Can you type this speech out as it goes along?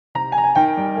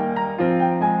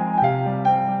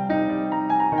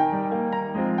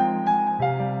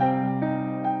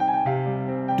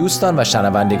دوستان و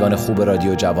شنوندگان خوب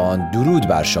رادیو جوان، درود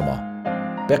بر شما.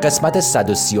 به قسمت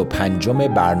 135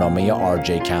 برنامه RJ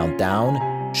Countdown،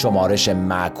 شمارش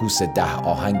معکوس 10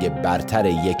 آهنگ برتر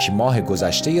یک ماه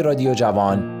گذشته رادیو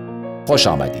جوان، خوش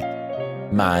آمدید.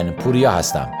 من پوریا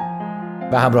هستم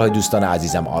و همراه دوستان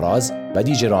عزیزم آراز و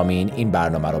دیجی رامین این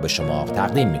برنامه را به شما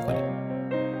تقدیم می‌کنیم.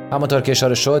 همونطور که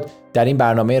اشاره شد، در این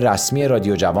برنامه رسمی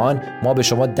رادیو جوان ما به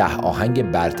شما 10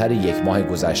 آهنگ برتر یک ماه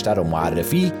گذشته رو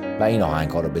معرفی و این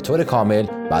آهنگ‌ها رو به طور کامل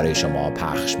برای شما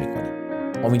پخش می‌کنیم.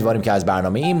 امیدواریم که از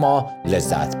برنامه این ماه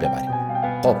لذت ببریم.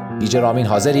 خب دیجی رامین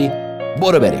حاضری؟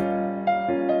 برو بریم.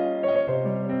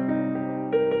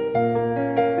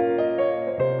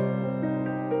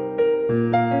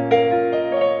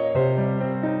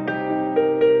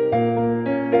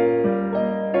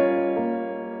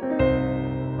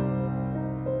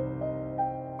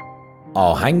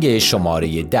 آهنگ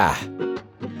شماره 10،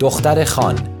 دختر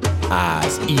خان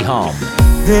از ایهام.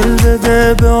 دل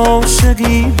بده به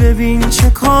عاشقی، ببین چه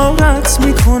کارت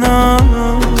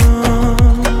میکنم.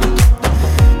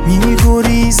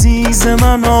 میگریزی ز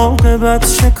من،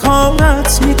 عاقبت چه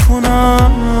کارت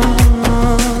میکنم.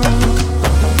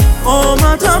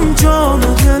 آمدم جان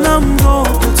و دلم را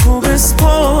به تو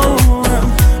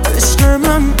بسپارم. عشق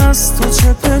من از تو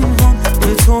چه پنهان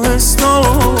به تو حس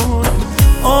دارم.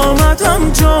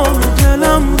 آمدم جان و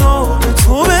دلم را به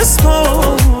تو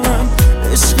بسپارم.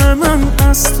 عشق من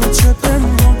از تو چه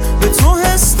پنهان به تو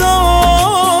حس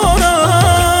دارم.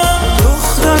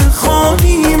 دختر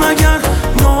خانی مگر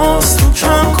ناز تو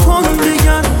کم کن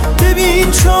دگر.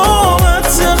 ببین چاوت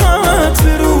زغمت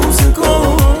به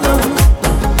روزگارم.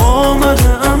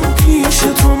 آمده ام پیش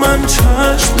تو من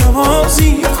چشم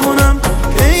نوازی کنم.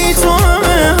 ای تو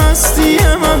همه هستی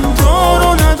من دار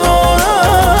و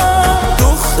ندارم.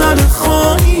 دختر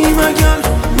خانی مگر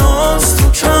ناز تو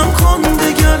کم کن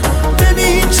دگر.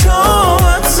 ببین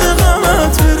چاوت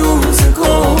زغمت به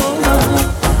روزگارم.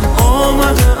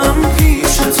 آمده ام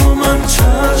پیش تو من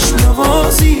چشم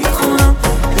نوازی کنم.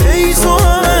 ای تو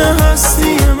همه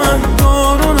هستی من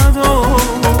دار و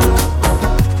ندارم.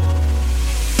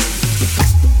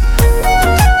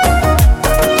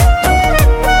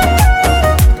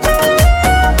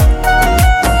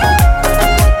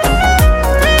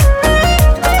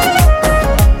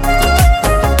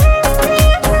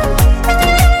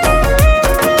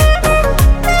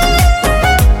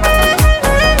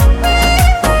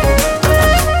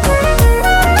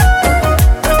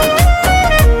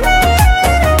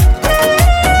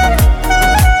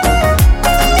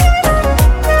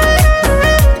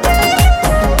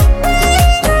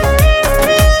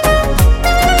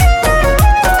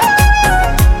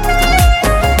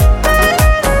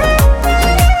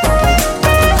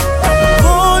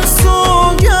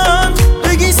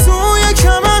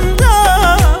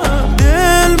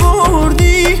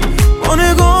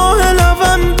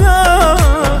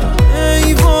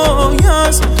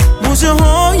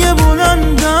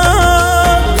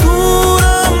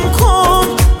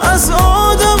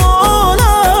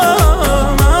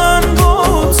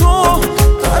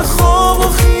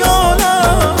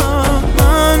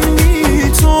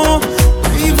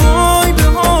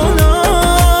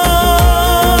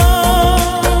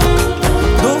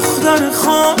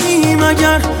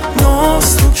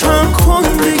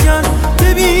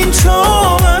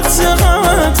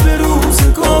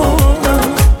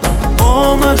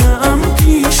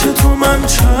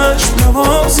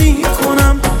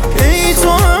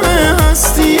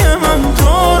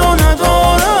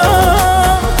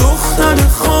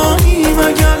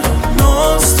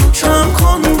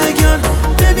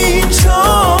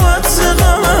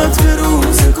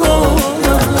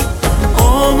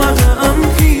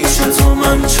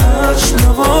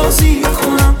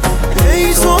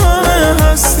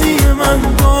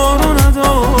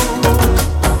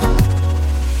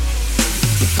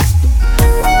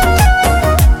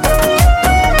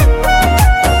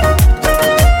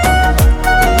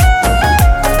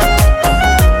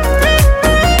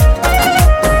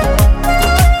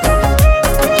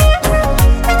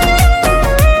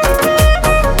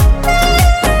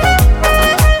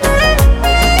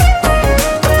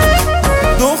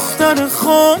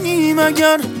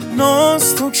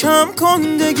 ناز تو کم کن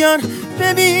دگر.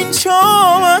 ببین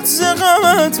چاوت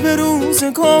زغمت به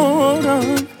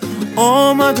روزگارم.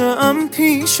 آمده ام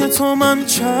پیش تو من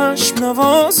چشم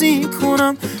نوازی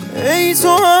کنم. ای تو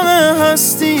همه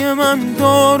هستی من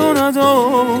دار و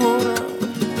ندارم.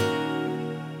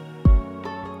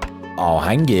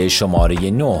 آهنگ شماره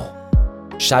 9،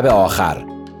 شب آخر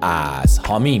از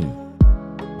حمیم.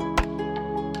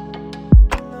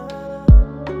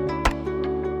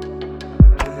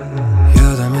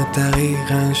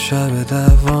 دقیقا شب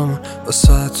دوام با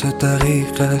ساعت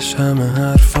دقیقش همه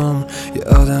حرفام یه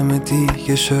آدم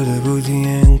دیگه شده بودی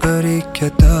انگاری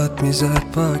که داد میزد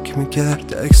پاک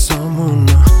میکرد اکسامون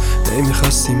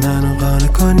نمیخواستی منو قانع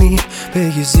کنی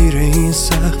بگی زیر این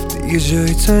سقف دیگه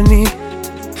جای تو نی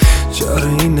چاره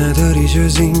این نداری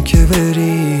جز این که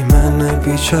بری من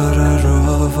بیچاره رو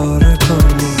آواره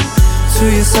کنی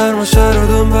توی سرماشه رو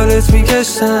دنبالت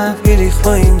میگشتم بیریخ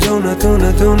با این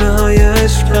دونه های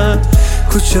عشقم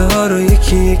کوچه ها رو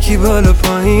یکی یکی بالا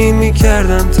پایین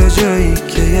میکردم تا جایی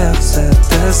که یخ زد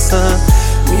دستم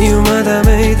میومدم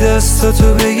ای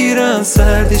دستاتو بگیرم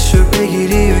سردیشو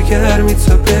بگیری و گرمی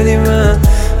تو بدی من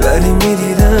ولی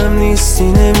میدیدم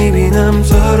نیستی نمیبینم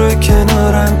تو رو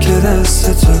کنارم که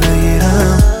دستتو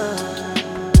بگیرم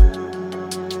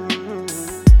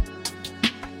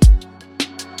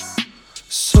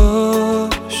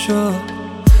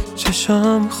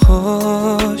چشم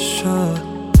خوش شد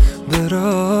به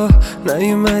راه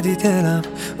نیومدی دلم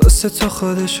واسه تو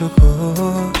خودشو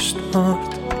کشت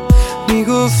مرد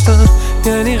میگفتم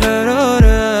یعنی قراره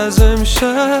از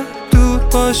امشب دور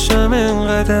باشم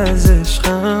انقدر از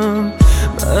عشقم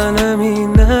منم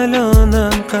این الانم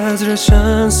قدر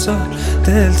چند سال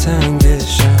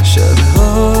دلتنگشم شب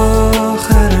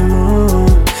آخرمون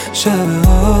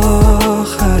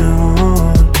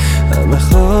همه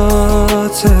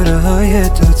خاطره های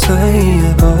دوتایی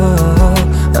با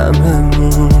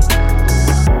هممون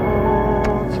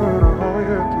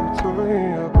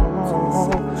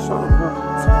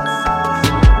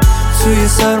توی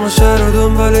سرماشه رو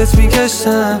دنبالت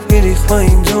میگشتم بیریخ با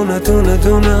این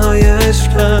دونه های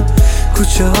عشقم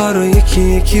کوچه ها رو یکی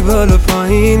یکی بالا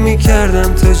پایین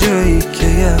میکردم تا جایی که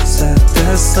یخ زد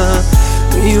دستم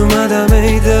میومدم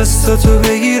ای دستاتو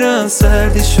بگیرم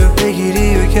سردیشو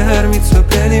بگیری و گرمی تو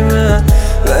بدی من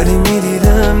ولی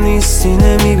میدیدم نیستی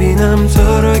نمیبینم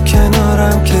تو رو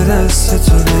کنارم که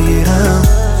دستتو بگیرم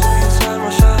توی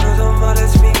سرماشه رو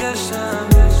دنبالت میگشتم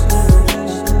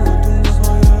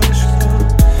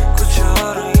کوچه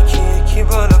ها رو یکی یکی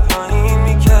بالا پایین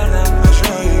میکردم تا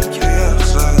جایی که یخ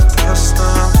زد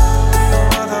دستم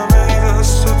میومدم ای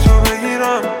دستاتو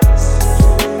بگیرم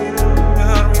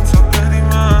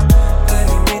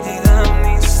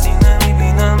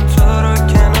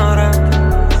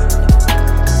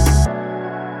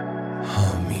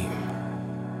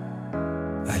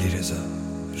علیرضا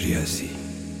ریاضی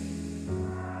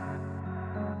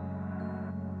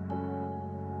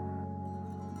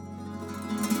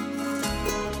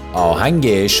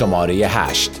آهنگ شماره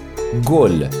 8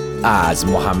 گل از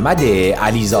محمد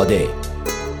علیزاده.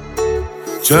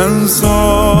 چند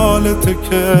سالته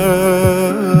که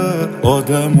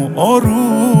آدمو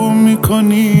آروم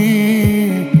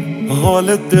میکنی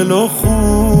حال دلو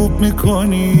خوب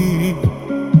میکنی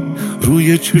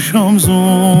روی چشام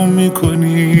زوم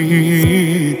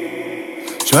میکنی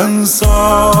چند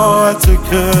ساعته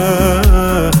که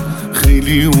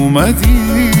خیلی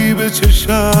اومدی به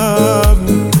چشم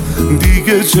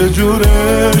دیگه چجور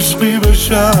عشقی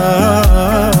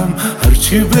بشم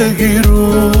هرچی بگی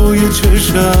روی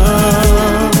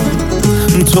چشم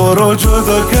تو رو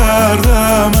جدا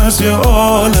کردم از یه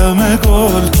عالم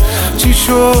گل چی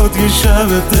شد یه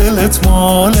شب دلت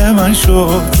مال من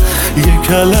شد یه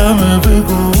کلمه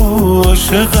بگو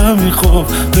عاشقمی خب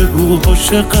بگو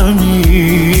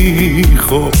عاشقمی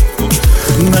خب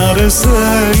نرسه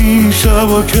این شب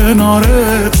و کنار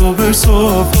تو به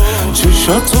صبح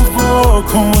چشاتو با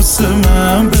کن واسه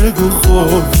من بگو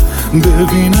خب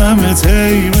ببینمت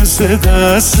ای مثل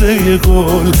دسته یه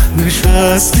گل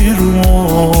نشستی رو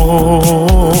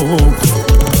مبل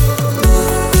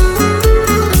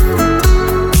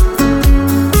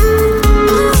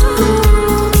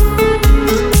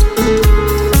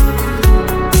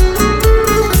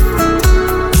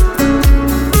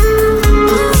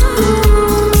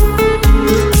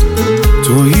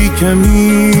تویی که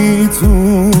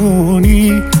میتونی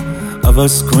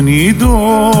عوض کنی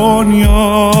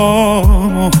دنیا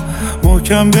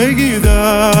محکم بگی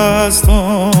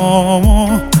دستامو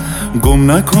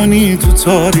گم نکنی تو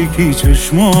تاریکی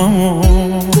چشمامو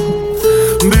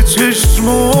به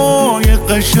چشمای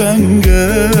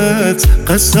قشنگت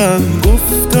قسم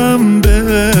گفتم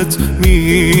بهت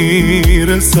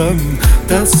میرسم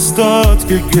دستات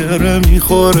که گره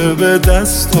میخوره به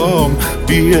دستام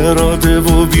بی اراده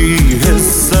و بی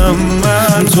حسم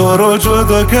من تو رو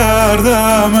جدا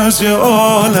کردم از یه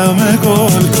عالم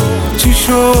گل چی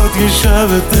شد یه شب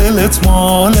دلت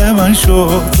مال من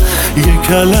شد یه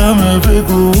کلمه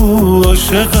بگو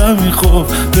عاشقمی خب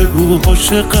بگو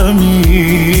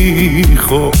عاشقمی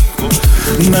خب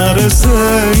نرسه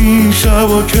این شب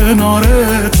کنار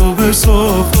تو به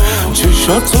صبح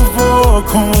چشاتو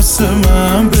واکن واسه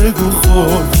من بگو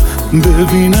خب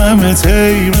ببینمت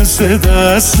هی مثل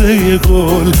دسته یه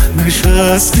گل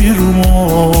نشستی رو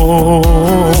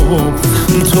مبل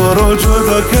تو رو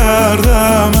جدا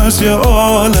کردم از یه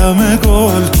عالم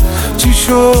گل چی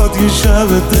شد یه شب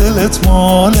دلت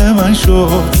مال من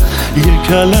شد یه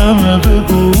کلمه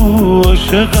بگو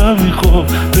عاشقمی خب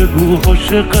بگو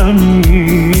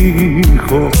عاشقمی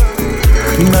خب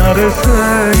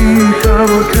نرسه این شب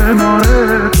و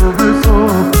کنار تو به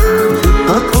صبح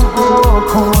چشات تو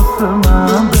واکن واسه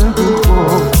من بگو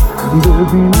خب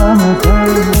ببینم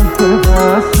تیمت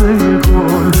دسته یه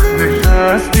گل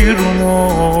نشستی رو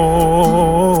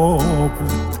مبل.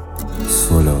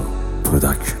 سولا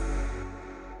پروداکشن.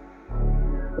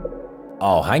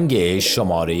 آهنگ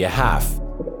شماره 7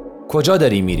 کجا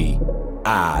داری میری؟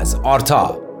 از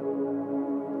آرتا.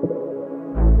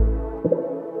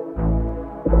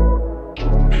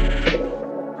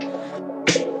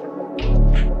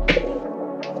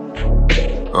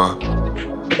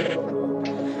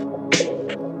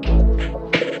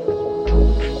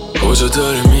 کجا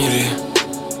داری میری؟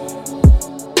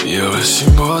 بیا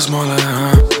بشین باز مال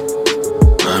هم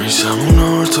همیشه همون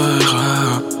آرتای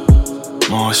قبل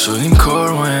ما شدیم کار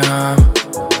مایم.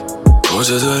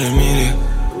 کجا داری میری؟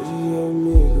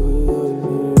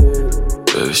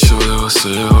 ببی شده واسه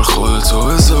یار خودتو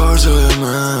بذار جای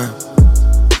من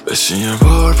بشین یه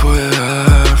بار پای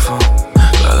حرفم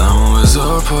قدمو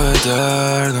بذار پای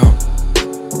دردم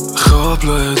خواب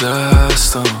لای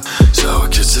دستم شبا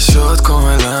که چشات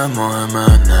کاملا ماه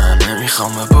من نه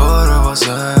نمیخوام به بار باز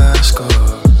عشقا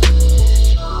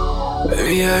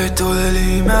ببی یه دو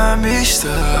دلی من بیشتر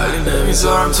ولی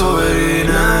نمیذارم تو بری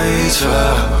نه هیچ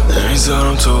وقت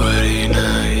نمیذارم تو بری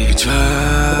نه هیچ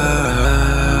وقت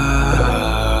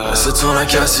مثل تو نه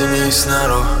کسی نیست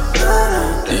نرو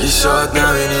دیگه شاید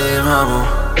نبینیم همو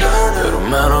برو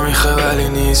منو میخواه ولی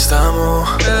نیستم و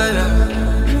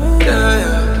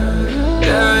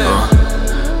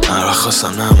من را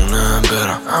خواستم نمونم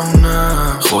برم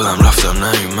خودم رفتم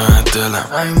نیومد دلم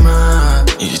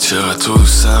میگی چقدر تو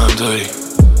دوستم داری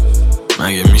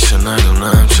مگه میشه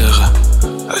ندونم چقدر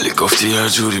ولی گفتی هر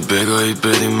جوری بگاهی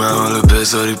بدی من حالا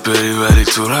بذاری بری ولی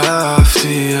تو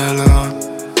رفتی الان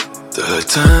دل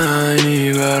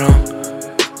تنگی برام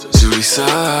چجوری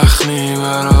سخنی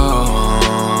برام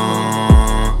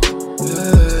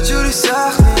چجوری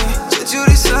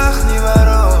سخنی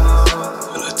برام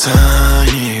دل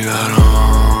تنگی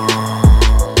برام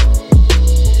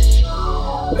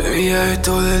ببی یه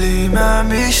دو دلی من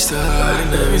بیشتر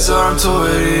نمیذارم تو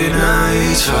بری نه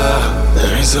هیچ وقت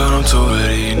نمیذارم تو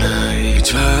بری نه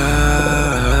هیچ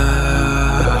وقت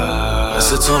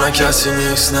مثل تو نه کسی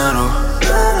نیست نرو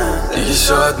دیگه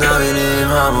شاید نبینیم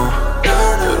همو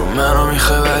برو منو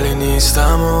میخواه ولی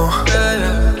نیستم و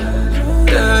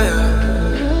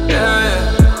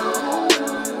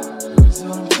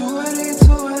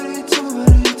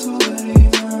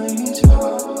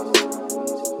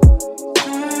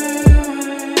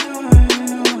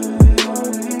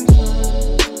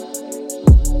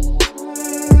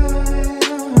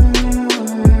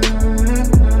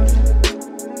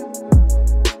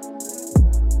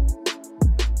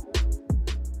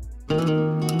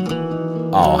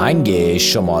آهنگ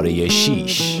شماره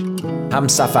 6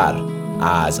 همسفر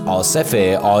از آصف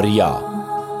آریا.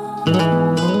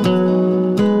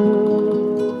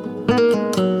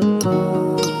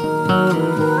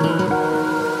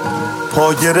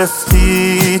 پا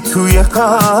گرفتی توی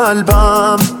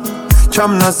قلبم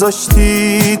کم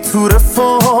نذاشتی تو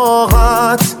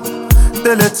رفاقت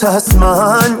دلت از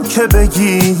من که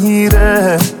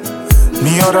بگیره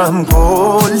میارم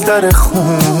گل در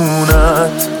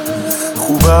خونت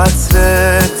خوب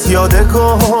عطرت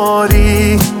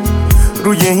یادگاری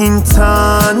روی این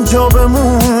تن جا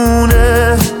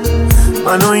بمونه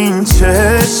من و این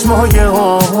چشمای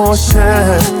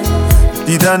عاشق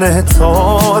دیدن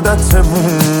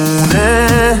عادتمونه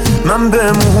من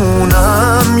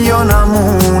بمونم یا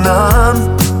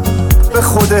نمونم به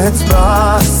خودت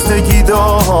بستگی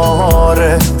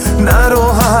داره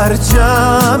نرو هر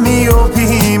جمعی و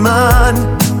بی من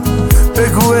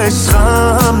بگو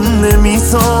عشقم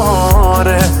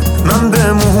نمیذاره من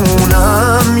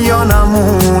بمونم یا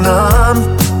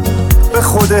نمونم به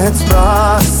خودت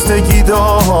بستگی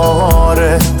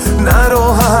داره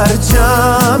نرو هر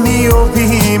جمعی و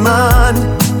بی من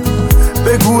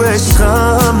بگو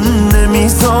عشقم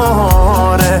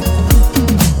نمیذاره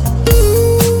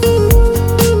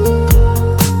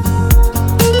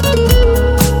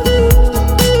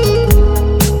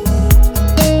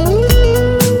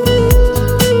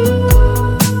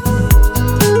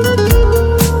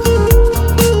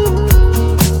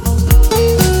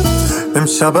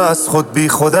شب از خود بی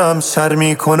خودم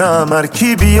شرمی کنم، هر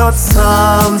کی بیاد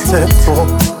سمت تو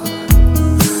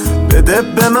بده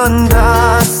به من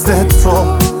دست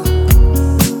تو،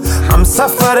 هم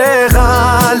سفر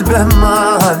قلب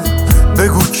من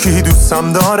بگو کی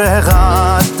دوستم داره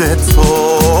قد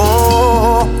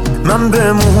تو. من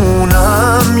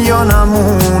بمونم یا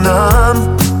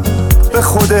نمونم به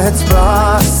خودت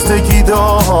بستگی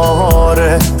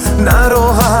داره،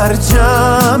 نرو هر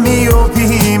جمعی و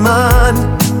بی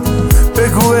من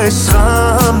بگو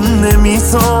عشقم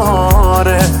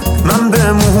نمیذاره. من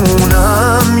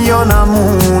بمونم یا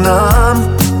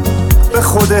نمونم به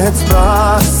خودت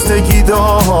بستگی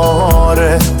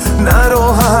داره،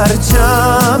 نرو هر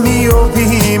جمعی و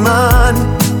بی من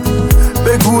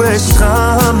بگو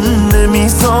عشقم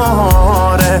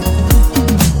نمیذاره.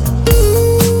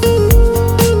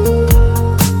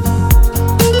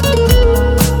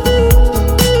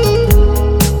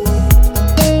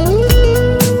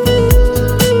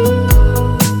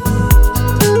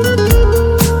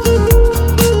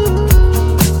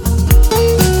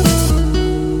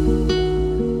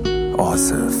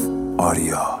 آصف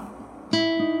آریا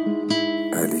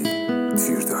علی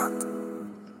تیرداد.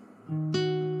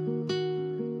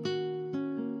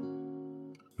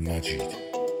 مجید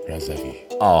رضوی.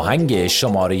 آهنگ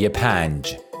شماره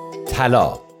 5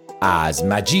 طلا از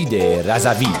مجید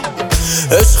رضوی.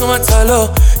 عشق من طلا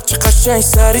چه قشنگ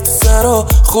سری تو سرا،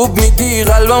 خوب میدی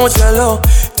قلبمو جلا،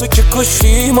 تو که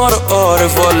کشی ما رو آره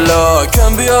والا.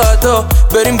 کم بیا ادا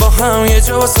بریم با هم یه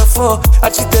جا با صفا،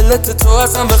 هرچی دلت تو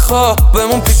ازم بخوا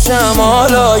بمون پیشم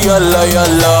حالا. یالا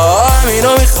یالا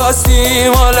همینو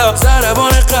میخواستیم حالا،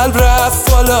 ضربان قلب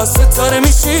رفت بالا، ستاره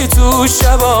میشی تو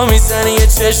شبا میزنی یه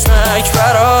چشمک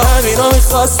برا. همینو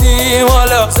میخواستیم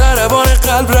حالا، ضربان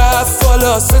قلب رفت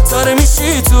بالا، ستاره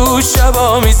میشی تو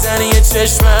شبا میزنی یه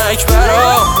چشمک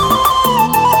برا.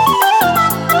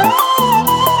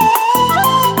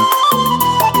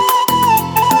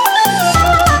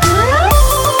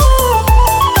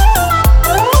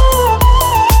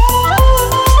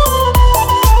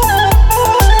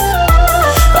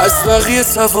 از بقیه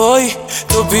سوای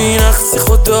تو بی نقصی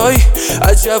خدایی،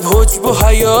 عجب حجب و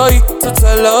حیایی، تو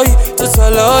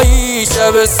طلایی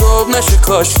شب صبح نشه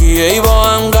کاشکی، ای با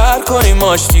هم قهر کنی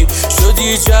ماشتی،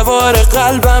 شدی جوار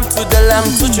قلبم تو دلم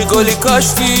تو چه گلی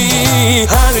کاشتی.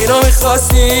 همینو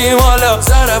میخواستیم حالا،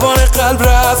 ضربان قلب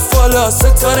رفت بالا،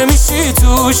 ستاره میشی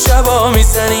تو شبا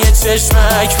میزنی یه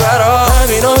چشمک برا.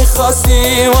 همینو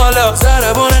میخواستیم حالا،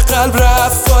 ضربان قلب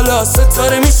رفت بالا،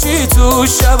 ستاره میشی تو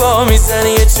شبا میزنی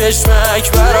یه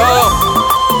چشمک برا.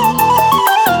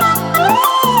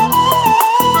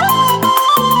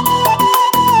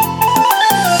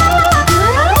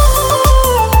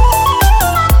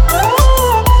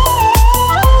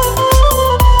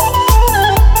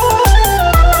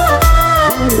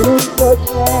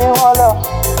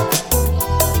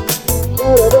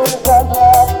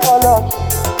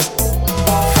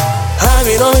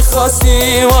 همینو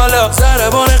میخواستیم حالا،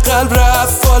 ضربان قلب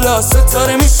رفت بالا،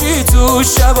 ستاره میشی تو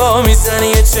شبا میزنی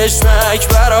یه چشمک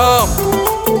برام.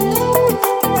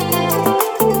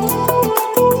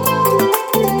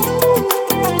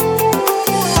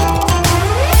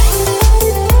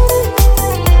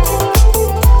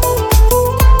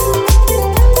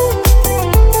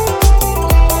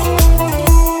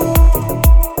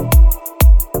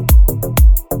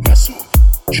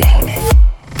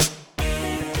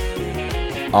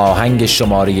 آهنگ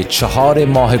شماره 4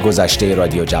 ماه گذشته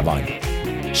رادیو جوان،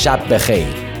 شب بخیر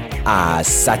از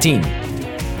ساتین.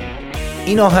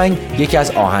 این آهنگ یکی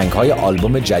از آهنگ‌های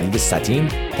آلبوم جدید ساتین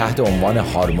تحت عنوان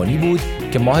هارمونی بود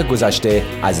که ماه گذشته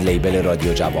از لیبل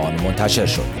رادیو جوان منتشر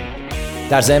شد.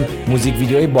 در ضمن موزیک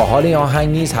ویدیوی باحال این آهنگ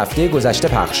نیز هفته گذشته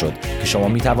پخش شد که شما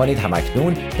می توانید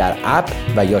همکنون در اپ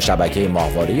و یا شبکه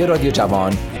ماهواره رادیو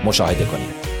جوان مشاهده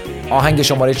کنید. آهنگ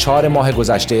شماره 4 ماه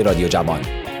گذشته رادیو جوان،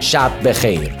 شب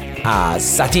بخیر از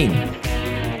ساتین.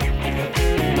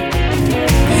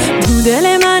 تو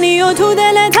دل منی و تو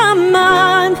دلتم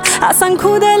من، اصلا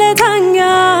کو دل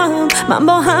تنگم، من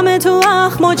با همه تو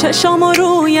اخم و چشام و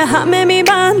روی همه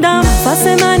میبندم.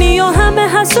 نفس منی و همه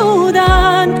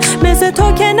حسودن، مثل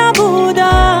تو که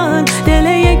نبودن، دل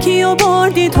یکی و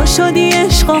بردی تو شدی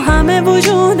عشق و همه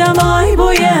وجودم. آی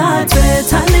بوی عطر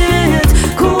تنت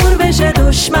کور بشه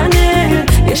دشمنه،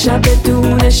 یه شب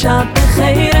بدون شب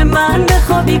بخیر من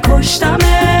بخوابی کشتمت.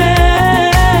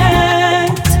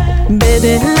 به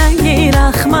دل نگیر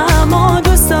اخمم و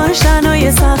دوست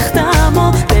داشتنای سختم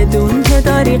و بدون که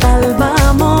داری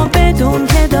قلبم و بدون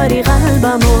که داری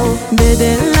قلبم و به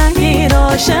دل نگیر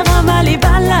عاشقم ولی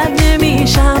بلد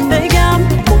نمیشم بگم.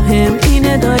 مهم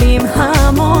اینه داریم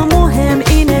هم و مهم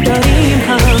اینه داریم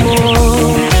هم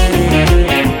و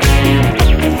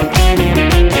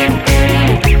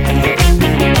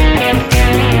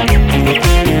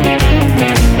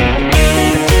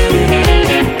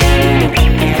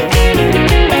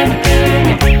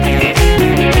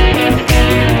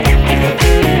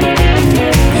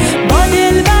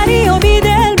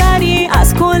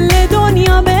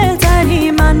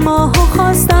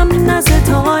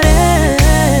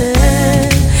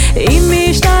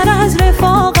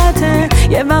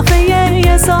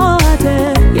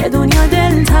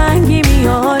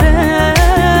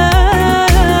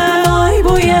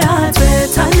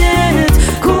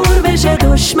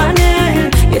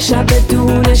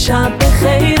شب به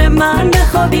خیر من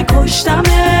بخوابی پشتمت.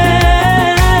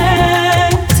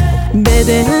 به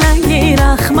دل نگیر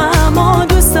اخممو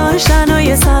دوست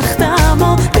داشتنای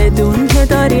سختمو بدون که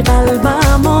داری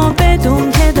قلبمو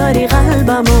بدون که داری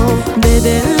قلبمو. به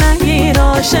دل نگیر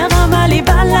عاشقم ولی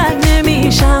بلد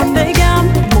نمیشم بگم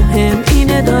مهم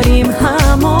اینه داریم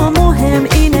همو مهم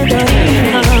اینه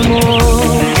داریم همو.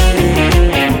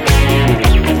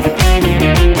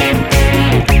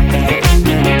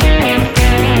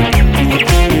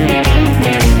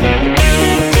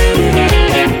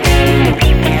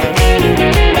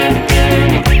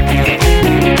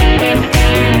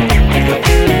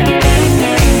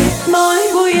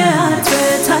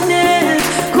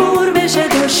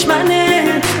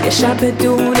 شب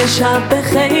بدون شب به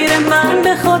خیر من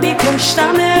بخوابی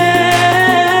پشتمت.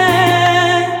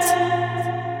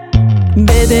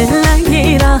 به دل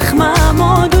نگیر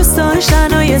اخممو دوست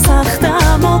داشتنای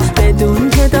سختمو بدون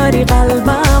که داری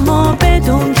قلبمو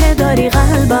بدون که داری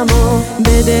قلبمو.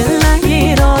 به دل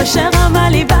نگیر عاشقم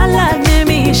ولی بلد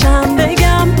نمیشم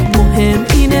بگم مهم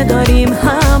اینه داریم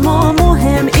همو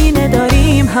مهم اینه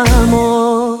داریم همو.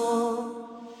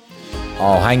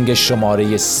 آهنگ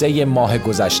شماره 3 ماه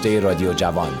گذشته رادیو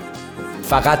جوان،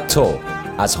 فقط تو،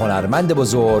 از هنرمند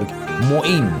بزرگ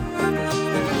معین.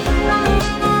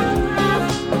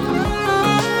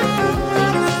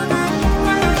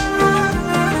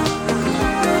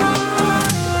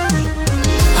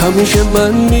 همیشه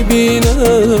من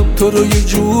میبینم تو رو یه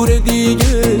جور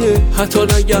دیگه، حتی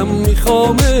نگم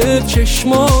میخوامت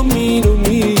چشمام اینو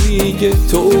میگه.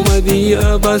 تو اومدی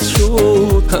عوض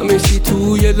شد همه چی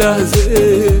توی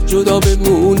لحظه، جدا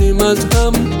بمونیم از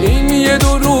هم این یه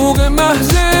دروغ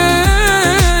محضه.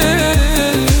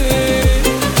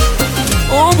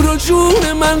 عمر و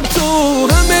جون من تو،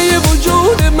 همه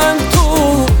وجود من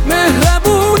تو،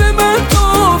 مهربون من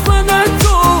تو، فقط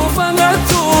تو فقط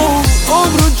تو.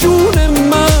 عمر و جون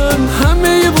من،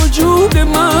 همه وجود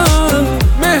من،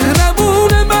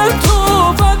 مهربون من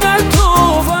تو، فقط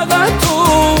تو فقط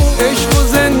تو. عشق و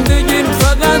زندگیم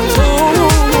فقط تو.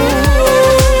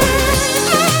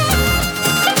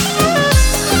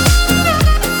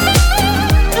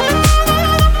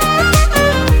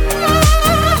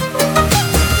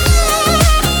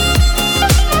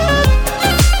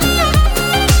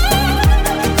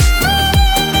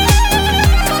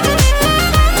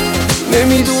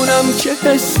 نمیدونم چه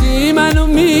حسی منو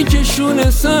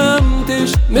میکشونه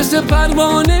سمتش، مثل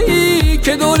پروانه ای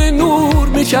که دور نور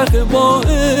میچرخه با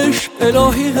عشق.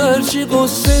 الهی هرچی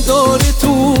قصه داره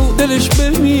تو دلش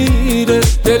بمیره،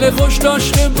 دل خوش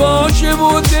داشته باشه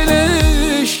و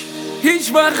دلش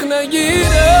هیچ وقت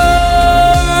نگیره.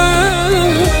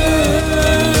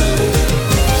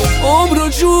 عمر و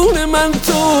جون من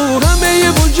تو، همه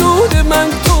وجود من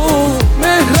تو،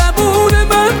 مهربون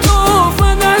من تو،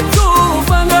 فقط تو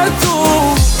فقط تو.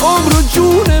 عمر و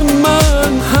جون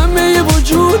من، همه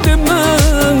وجود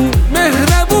من،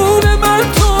 مهربون من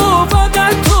تو،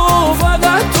 فقط تو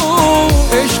فقط تو.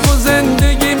 عشق و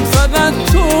زندگیم فقط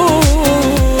تو.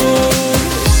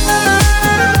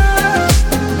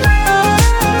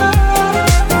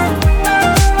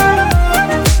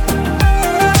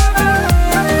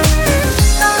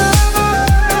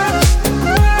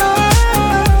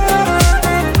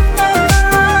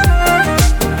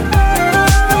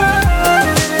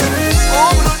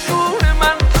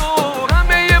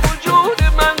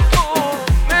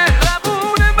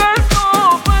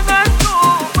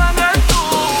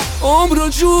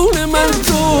 جون من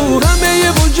تو، همه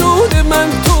وجود من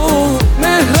تو،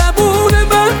 مهربون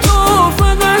من تو،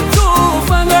 فقط تو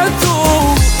فقط تو.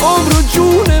 عمر و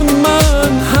جون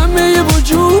من، همه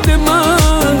وجود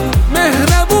من،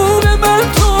 مهربون من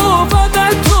تو،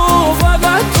 فقط تو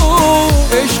فقط تو.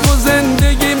 عشق و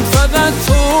زندگیم فقط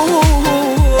تو.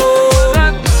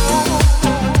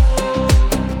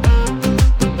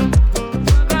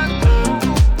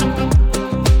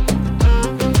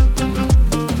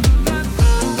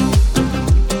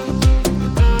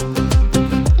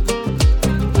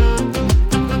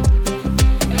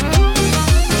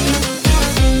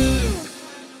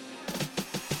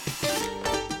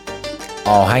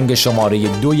 آهنگ شماره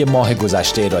 2 ماه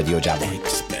گذشته رادیو جوان،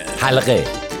 حلقه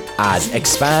از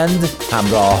اکسپند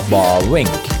همراه با وینگ.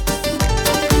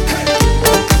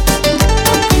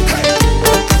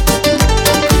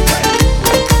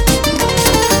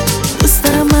 دوست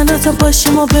دارم من و تو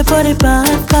باشیم و بباره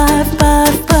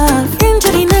برف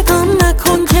اینجوری نگام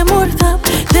نکن که مردم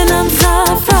دلم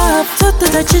رفت تو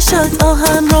تا چشات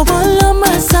آهن رو بالا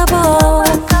مصبا.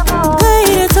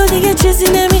 غیر تو دیگه چیزی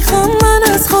نمیخوام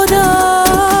من از خدا.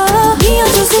 بیا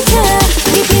روزی که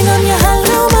میبینم یه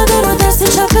حل اومده رو دست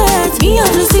چپت، بیا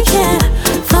روزی که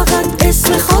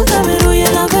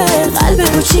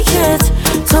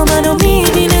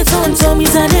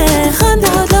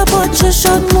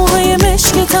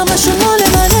تماشون مال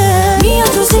منه.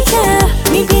 میاد روزی که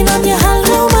میبینم یه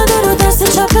حلقه اومده رو دست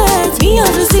چپت.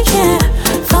 میاد روزی که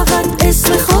فقط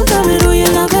اسم خودم روی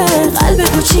لبت. قلب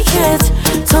کوچیکت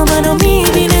تا منو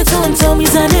میبینه تون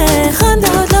میزنه. خنده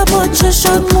ها لبات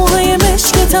چشات موهای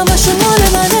مشک تماشون مال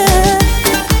منه.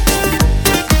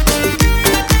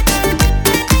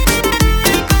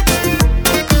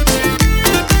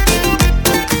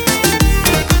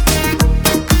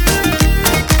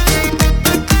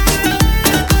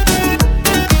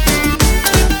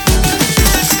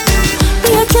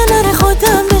 کنار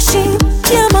خودم بشیم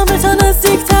که مامتا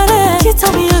نزدیکتره. که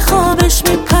تا میه خوابش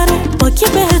میپره با کی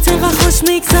بهت اینقدر خوش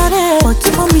میگذره. با کی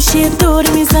پا میشی دور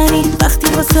میزنی وقتی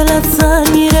حوصلت سر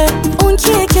میره. اون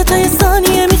کیه که تا یه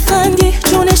ثانیه میخندی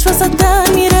جونش واسه در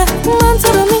میره. من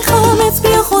تو رو میخوامت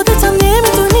بیا خودتم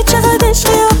نمیدونی چقدر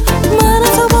عشقی. من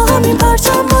تو با همین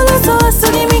پرچم بالا تو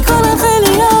حسونی میکنن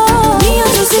خیلی ها.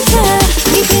 میاد روزی که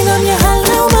میبینم یه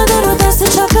حلقه اومده رو دست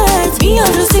چپت.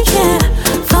 میاد روزی که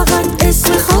فقط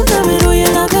اسم خودم روی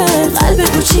لبت. قلب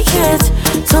کوچیکت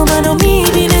تا منو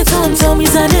میبینه تون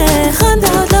میزنه. خنده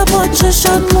ها لبات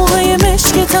چشات موهای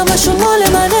مشک تماشون مال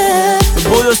منه.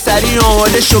 بودو سری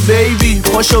آماده شو بیبی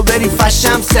پاشو بریم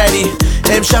فشم سری.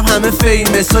 امشب همه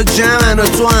فیمسا جمعن و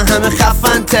تو همه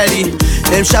خفن تری.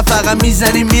 امشب فقط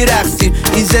میزنیم میرقصیم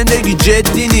این زندگی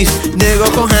جدی نیست. نگاه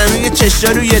کن همه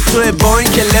چشا روی توه با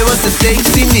این که لباس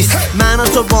سکسی نیست. من و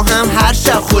تو با هم هر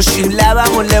شب خوشیم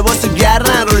لبم و لباس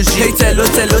گرن روشی. هی تلو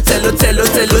تلو تلو تلو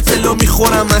تلو تلو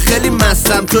میخورم من خیلی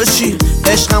مستم تو چی؟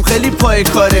 عشقم خیلی پای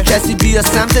کاره کسی بیا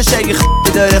سمتش اگه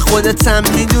داره. خودت هم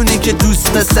میدونی که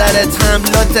دوست پسرت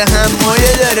حملات هم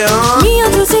مایه داره ها.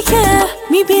 میاد روزی که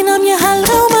میبینم یه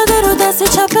حلقه اومده رو دست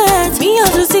چپت.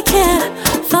 میاد روزی که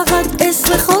فقط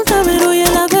اسم خودم روی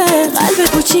لبت. قلب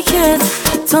کوچیکت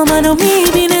تا منو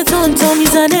میبینه تون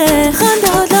میزنه. خنده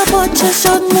ها لبات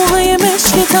چشات موهای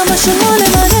مشک تماشون مال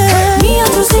منه.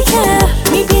 میاد روزی که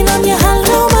میبینم یه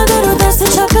حلقه اومده رو دست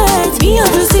چپت.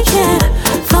 میاد روزی که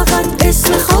فقط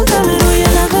اسم خودم روی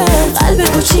لبت.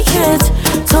 قلب کوچیکت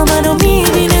تا منو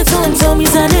میبینه تون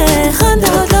میزنه. خنده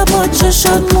ها لبات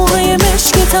چشات موهای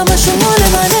مشک تماشون مال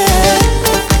منه.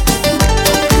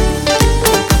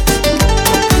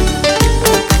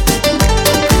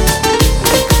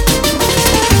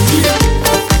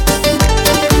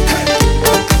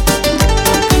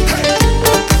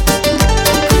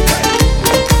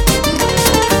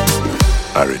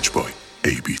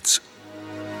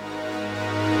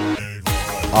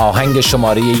 آهنگ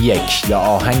شماره 1 یا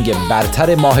آهنگ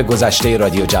برتر ماه گذشته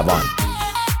رادیو جوان،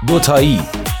 دوتایی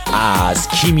از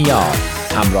کیمیا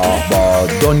همراه با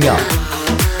دنیا.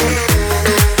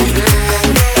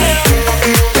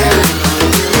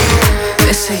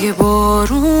 مثل یه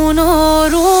بارون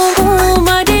آروم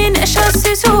اومدی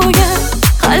نشستی توی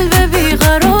قلب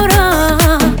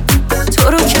بیقرارم.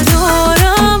 تو رو که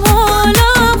دارم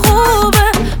حالم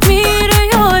خوبه میره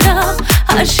یادم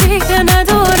هر چی که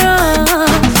ندارم.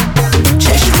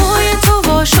 چشمای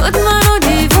تو وا شد منو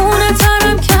دیوونه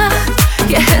ترم کرد.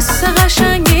 یه حس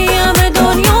قشنگی همه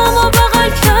دنیامو بغل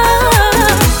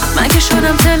کرد. مگه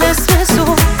شدم طلسم تو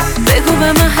بگو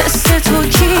به من حس تو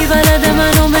کی بلده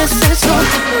منو مثل تو.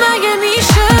 مگه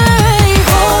میشه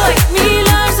وای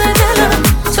میلرزه دلم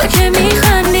تو که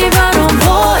میخندی برام.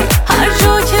 وای هر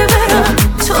جا که برم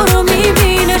تو رو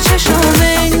میبینه چشم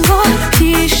انگار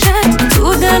پیشت.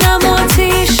 تو دلم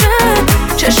آتیشه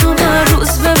چشم هر روز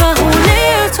به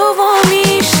بهونه تو وا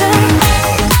میشه.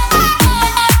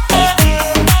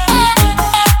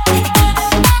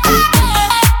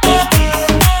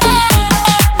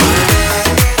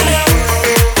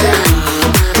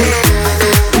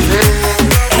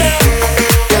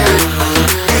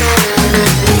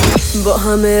 با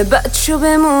همه بچه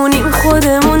بمونیم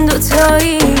خودمون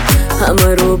دوتایی.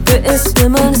 همه رو به اسم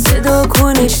من صدا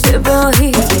کن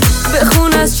اشتباهی.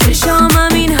 بخون از چشامم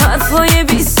این حرفای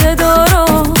بی صدا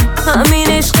رو. همین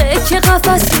عشقه که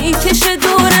قفس میکشه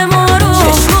دور ما رو.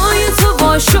 چشمای تو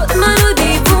وا شد منو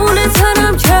دیوونه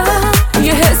ترم کرد.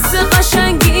 یه حس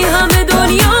قشنگی همه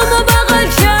دنیامو بغل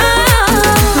کرد.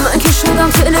 من که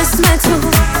شدم طلسم تو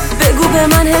بگو به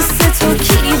من حس تو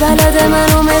کی بلده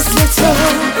منو مثل تو.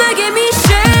 مگه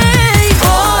میشه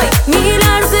وای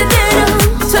میلرزه دلم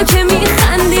تو که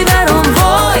میخندی برام.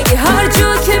 وای هر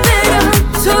جا که برم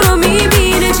تو رو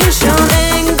میبینه چشم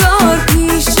انگار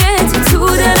پیشت. تو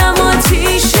دلم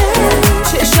آتیشه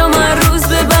چشم هر روز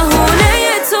به بهونه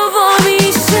تو وا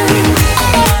میشه.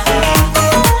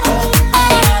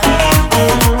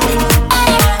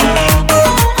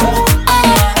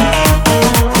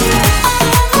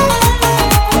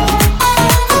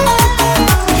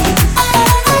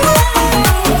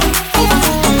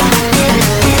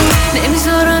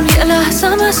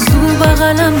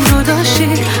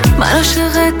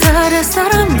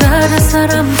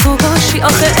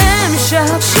 آخه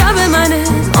امشب شب منه،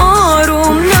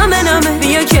 آروم نمه نمه،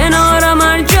 بیا کنارم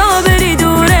هر جا بری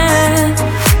دوره.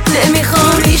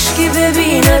 نمیخوام هیچکی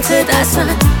ببینتت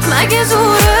اصلا، مگه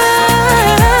زوره؟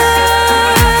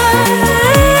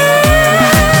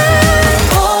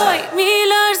 وای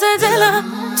میلرزه دلم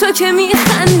تو که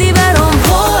میخندی برام،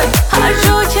 وای هر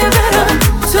جا که برم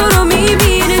تو رو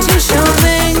میبینه چشم،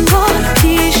 انگار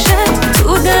پیشت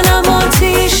تو دلم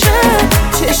آتیشه،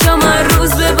 چشم هر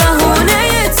روز به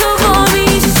بهونه تو وا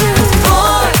میشه.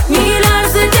 وای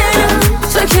میلرزه دلم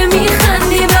تو که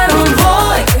میخندی برام،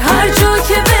 وای هر جا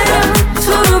که برم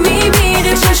تو رو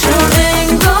میبینه چشم،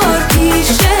 انگار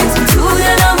پیشت تو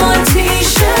دلم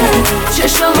آتیشه،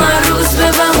 چشم هر روز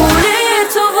به بهونه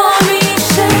تو وا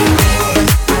میشه.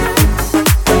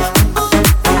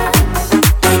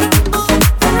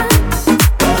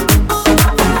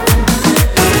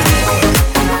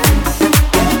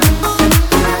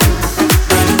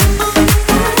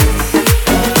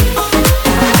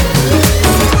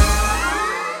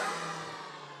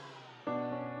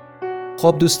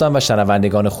 خب دوستان و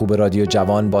شنوندگان خوب رادیو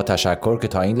جوان، با تشکر که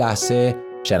تا این لحظه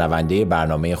شنونده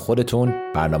برنامه خودتون،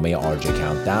 برنامه RJ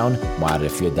Countdown،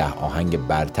 معرفی 10 آهنگ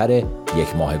برتر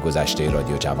یک ماه گذشته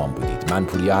رادیو جوان بودید. من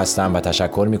پوریا هستم و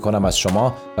تشکر میکنم از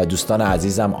شما و دوستان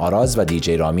عزیزم آراز و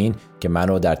دیجی رامین که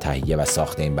منو در تهیه و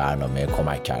ساخت این برنامه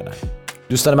کمک کردن.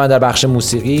 دوستان من در بخش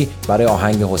موسیقی برای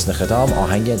آهنگ حسن ختام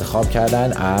آهنگ انتخاب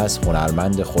کردن از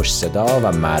هنرمند خوش صدا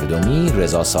و مردمی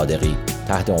رضا صادقی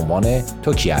تحت عنوان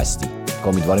تو کی هستی.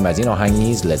 امیدواریم از این آهنگ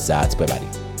نیز لذت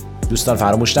ببرید. دوستان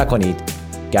فراموش نکنید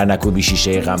گر نکوبی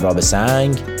شیشه غم را به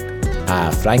سنگ،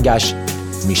 7 رنگش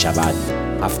می شود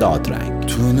 70 رنگ.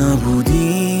 تو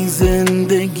نبودی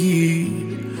زندگی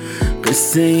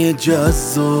قصه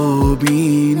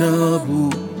جذابی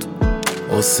نبود،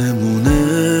 آسمون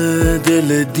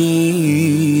دل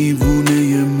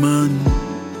دیوونه من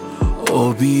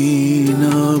آبی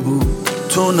نبود.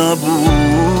 تو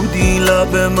نبودی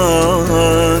لب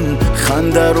من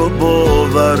خنده رو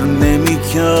باور نمی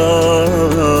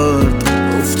کرد،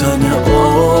 گفتن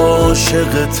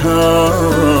عاشقتم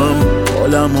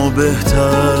حالمو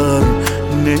بهتر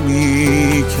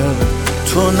نمی کرد.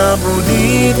 تو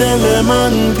نبودی دل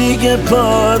من دیگه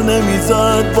پر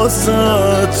نمیزد با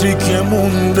سطری که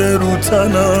مونده رو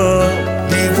تنم،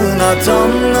 دیوونتم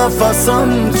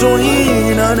نفسم تو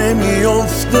اینه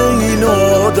نمیافته این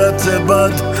عادت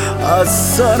بد از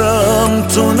سرم.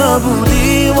 تو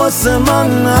نبودی واسه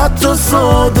من حتی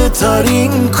ساده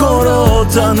ترین کارا،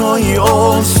 تنهایی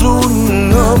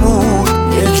آسون نبود،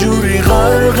 یه جوری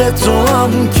غرق تو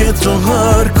هم که تو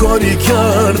هر کاری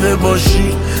کرده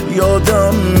باشی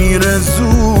یادم میره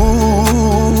زود.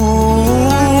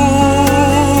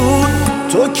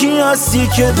 تو کی هستی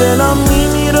که دلم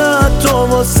میمیره تا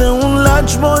واسه اون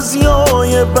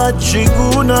لجبازیای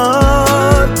بچگونت،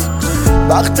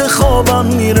 وقت خوابم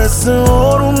میرسه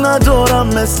آروم ندارم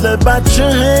مثل بچه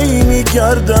هی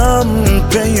میگردم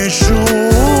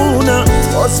پیشونه،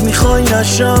 باز میخوای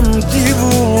نشم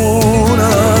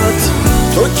دیوونت.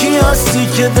 تو کی هستی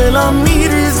که دلم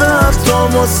میریزه تا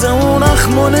واسه اون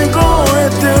اخم و نگاه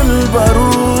دل برونت،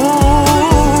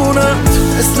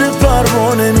 مثل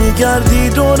پروانه میگردی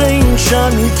دور این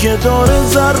شمی که داره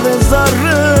ذره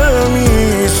ذره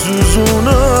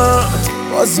میسوزونت،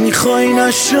 باز میخوای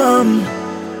نشم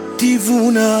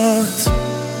دیوونت.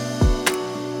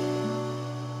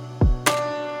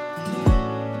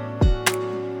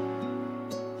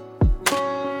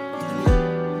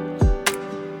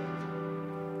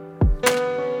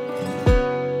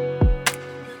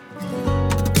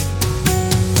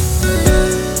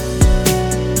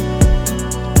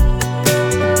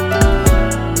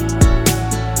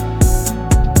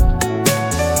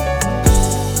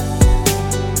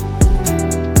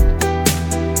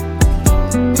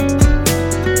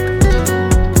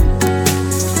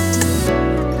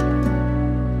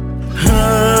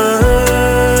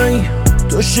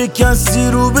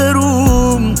 شکستی رو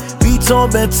بروم بی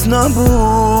تابت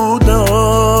نبودم،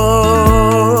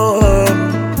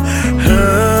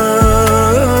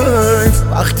 حیف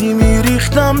وقتی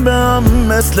میریختم به هم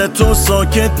مثل تو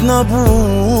ساکت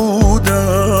نبودم.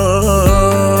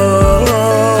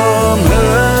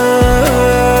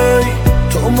 هی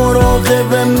تو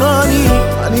مراقب منی،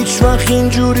 من هیچ وقت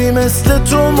اینجوری مثل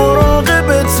تو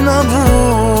مراقبت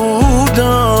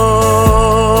نبودم.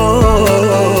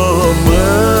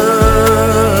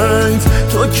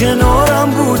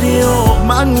 کنارم بودی و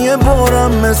من یه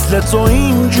بارم مثل تو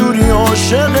اینجوری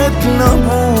عاشقت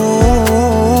نبودم.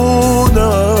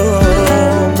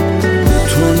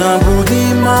 تو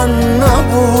نبودی من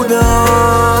نبودم.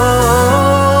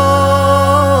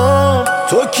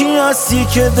 تو کی هستی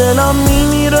که دلم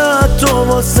میمیره تو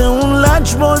واسه اون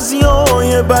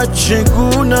لجبازیای بچه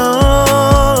گونت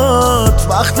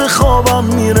وقت خوابم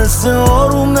میرسه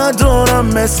آروم ندارم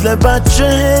مثل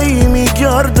بچه هی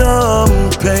میگردم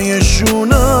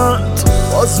پیشونت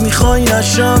باز میخوای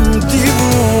نشم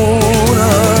دیوونت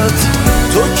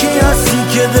تو کی هستی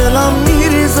که دلم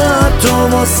میریزه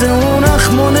تو واسه اون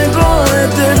اخم و نگاه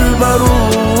دل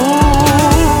برونت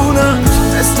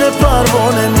مثل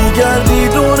پروانه میگردی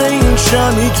دور این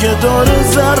شمی که داره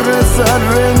ذره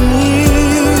ذره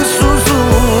میسوزونت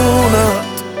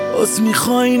باز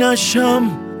میخوای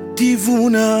نشم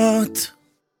دیوونت